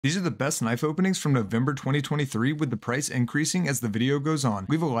These are the best knife openings from November 2023 with the price increasing as the video goes on.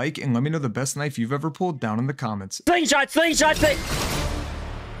 Leave a like and let me know the best knife you've ever pulled down in the comments. Slingshot, slingshot, sling.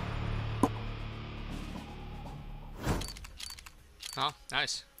 Oh,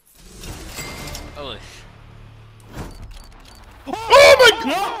 nice. Holy. Oh my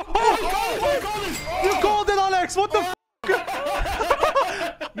god! Oh my god! You called it on X! What the f?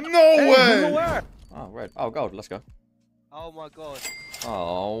 No way! Where? Oh, red. Oh, gold. Let's go. Oh my god.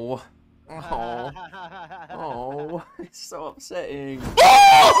 Oh. Oh. Oh. It's so upsetting.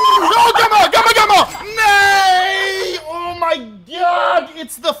 Oh! Come on! Nay! Oh my god!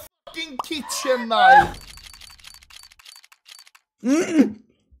 It's the fucking kitchen knife!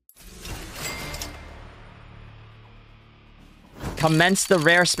 Commence the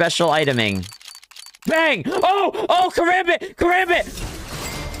rare special iteming. Bang! Oh! Oh! Karambit! Karambit!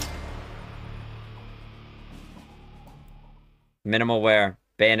 Minimal wear.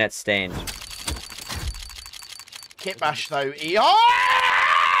 Bayonet stained. Kit bash though.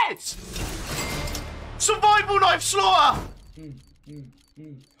 Yes! Survival knife slaughter!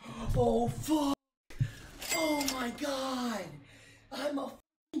 Oh fuck! Oh my god! I'm a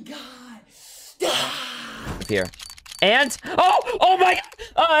f***ing god! Up here. And oh! Oh my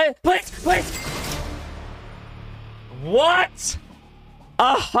god! Please! What?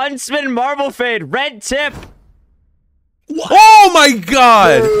 A Huntsman Marble Fade. Red tip. Oh my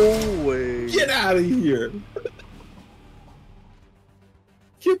god! No way. Get out of here!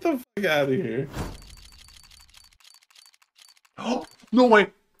 Get the fuck out of here! Oh, no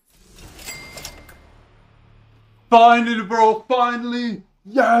way. Finally, bro! Finally!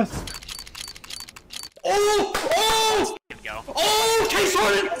 Yes! Oh! Oh! Oh! Case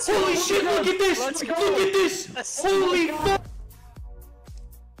Harden! Holy shit! Look at this! Let's go. Look at this! Holy fuck!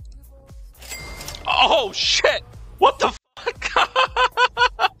 Oh shit! What the fuck?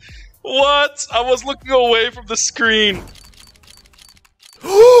 What? I was looking away from the screen.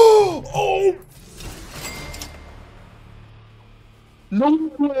 Oh!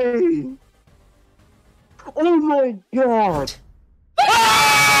 No way! Oh my god!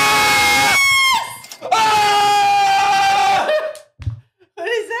 Ah! Ah! What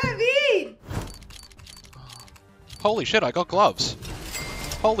does that mean? Holy shit, I got gloves.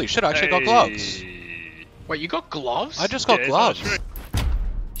 Holy shit, I actually got gloves. Wait, you got gloves? I just got gloves. I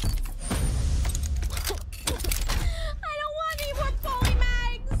don't want any more poly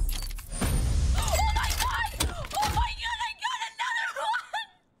mags. Oh my god! Oh my god! I got another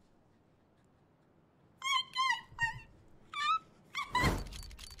one.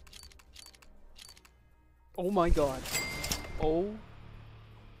 Oh my god. Oh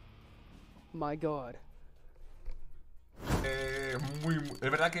my god. Es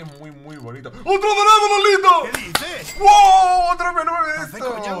verdad que es muy bonito. ¡Otro dorado, Lolito! ¿Qué dices? ¡Wow! ¡Otra vez no me ¿Hace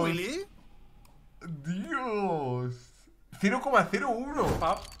coña, Willy? Dios. 0,01.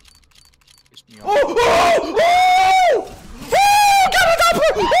 ¡Oh! ¡Oh! ¡Oh! ¡Oh! ¡Get it up!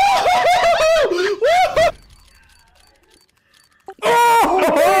 ¡Oh!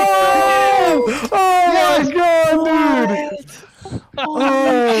 Oh my god, dude! Oh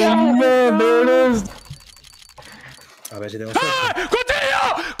man, there it is! A ver si tengo ¡Cuchillo!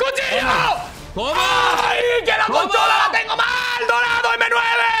 ¡Cuchillo! ¿Cómo? ¡Ay! ¡Que la consola la tengo mal! ¡Dorado M9!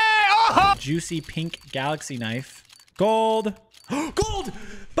 ¡Oh! Juicy pink galaxy knife. Gold. Gold!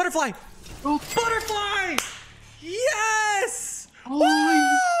 Butterfly! Butterfly! Yes!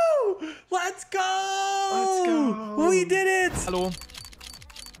 Woo! Let's go! Let's go! We did it! Hello.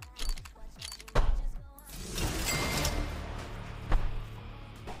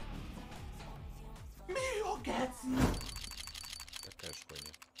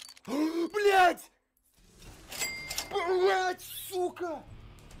 Блять! Блять, сука!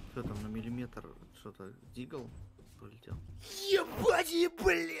 Что там на миллиметр? Что-то дигл полетел? Ебать,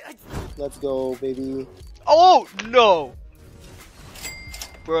 блять! Let's go, baby. Oh no,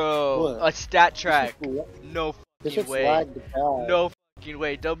 bro! What? A stat track. No This fucking shit's way. lagged the hell. No fucking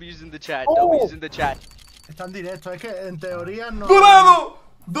way. W's in the chat. Oh! W's in the chat. Están directo, es que en teoría no... ¡Dorado!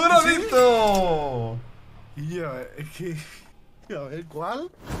 ¡Doradito! Ya, es que... A ver, ¿cuál?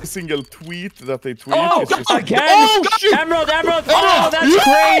 Single tweet that they tweet. Oh, is just... again! Oh, shit! Emerald! Oh, that's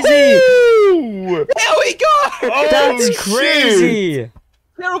crazy! There we go! That's crazy!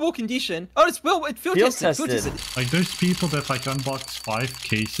 Terrible condition. Oh, it's well, it field Field tested. tested. Like, there's people that like unbox 5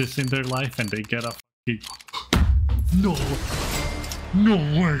 cases in their life and they get a fucking... No. No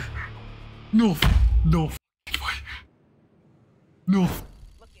way. No. No way. No.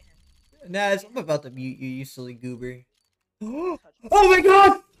 Naz, I'm about to mute you, you silly goober. Oh my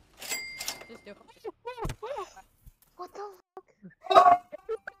god! What the fuck?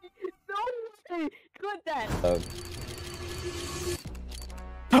 good then.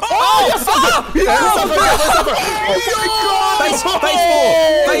 Oh, yes,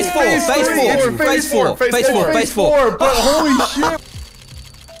 Phase four, but holy shit.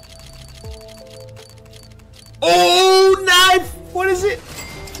 Oh, knife! What is it?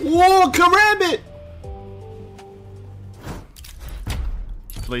 Whoa, karambit!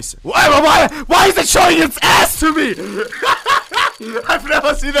 Please. Why is it showing its ass to me? I've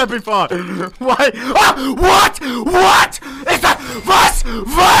never seen that before. Why? Ah, what? What is that?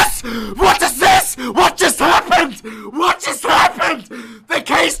 What is this? What just happened? What just happened? The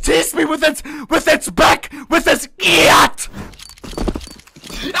case teased me with its back, with its idiot.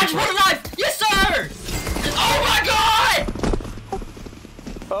 Export knife! Yes, sir! Oh my god!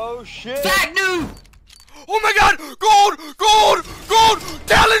 Oh shit. Fag noob! Oh my god! Gold!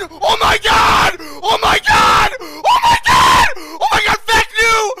 Talon! Oh my god! Oh my god! Oh my god! Oh my god! Fake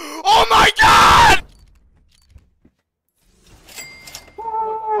new! Oh my god!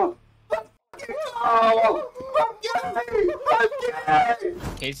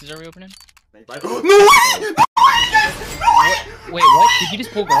 Cases are we opening? No way! No way! Wait, what? Did you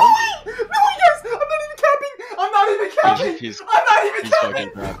just pull gold? No, yes! I'm not even capping! He's capping!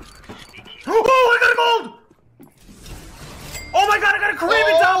 Oh, I got a gold! Oh my god, I got a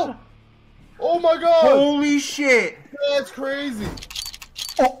Caribbean down! Oh my god! Holy shit! That's crazy!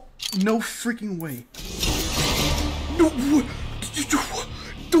 Oh, no freaking way.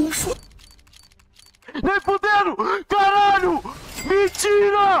 Nem fudendo! Caralho!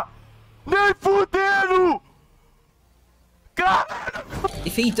 Mentira! Nem fudendo! Caralho!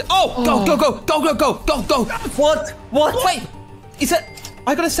 If he go! What? Wait! Is that?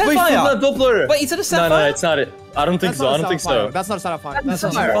 I got a sapphire! Doppler! Wait, is that a sapphire? No, it's not it. I don't think so. I don't think so. That's not a sapphire. That's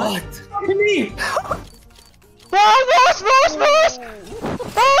a sapphire. What? Нос!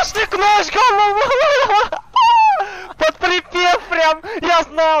 Носик нож, голову! Под припев прям! Я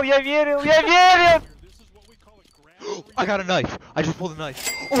знал, я верил! I got a knife. I just pulled a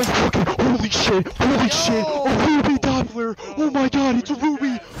knife. Oh fucking holy shit! A ruby Doppler! Oh my god, it's a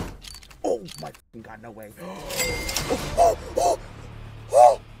ruby! Oh my god, no way.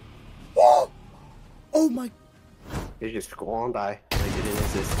 Oh my. You just go on, die.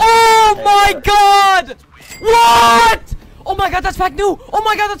 Oh my god! What? Oh my god, that's fact new! Oh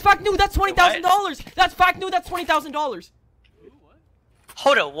my god, that's fact new! That's $20,000! That's fact new, that's $20,000!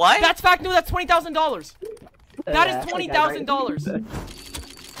 Hold on, what? That's fact new, that's $20,000! That is $20,000!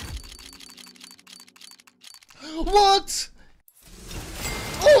 What?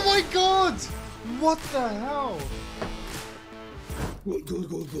 Oh my god! What the hell? Oh my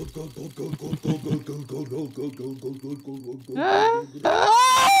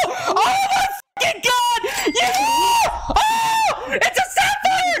fucking god! Yeah! Oh! It's a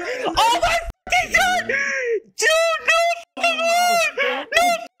sapphire! Oh my fucking god! Dude, no fucking way! No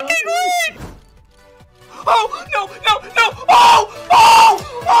fucking way! Oh, no!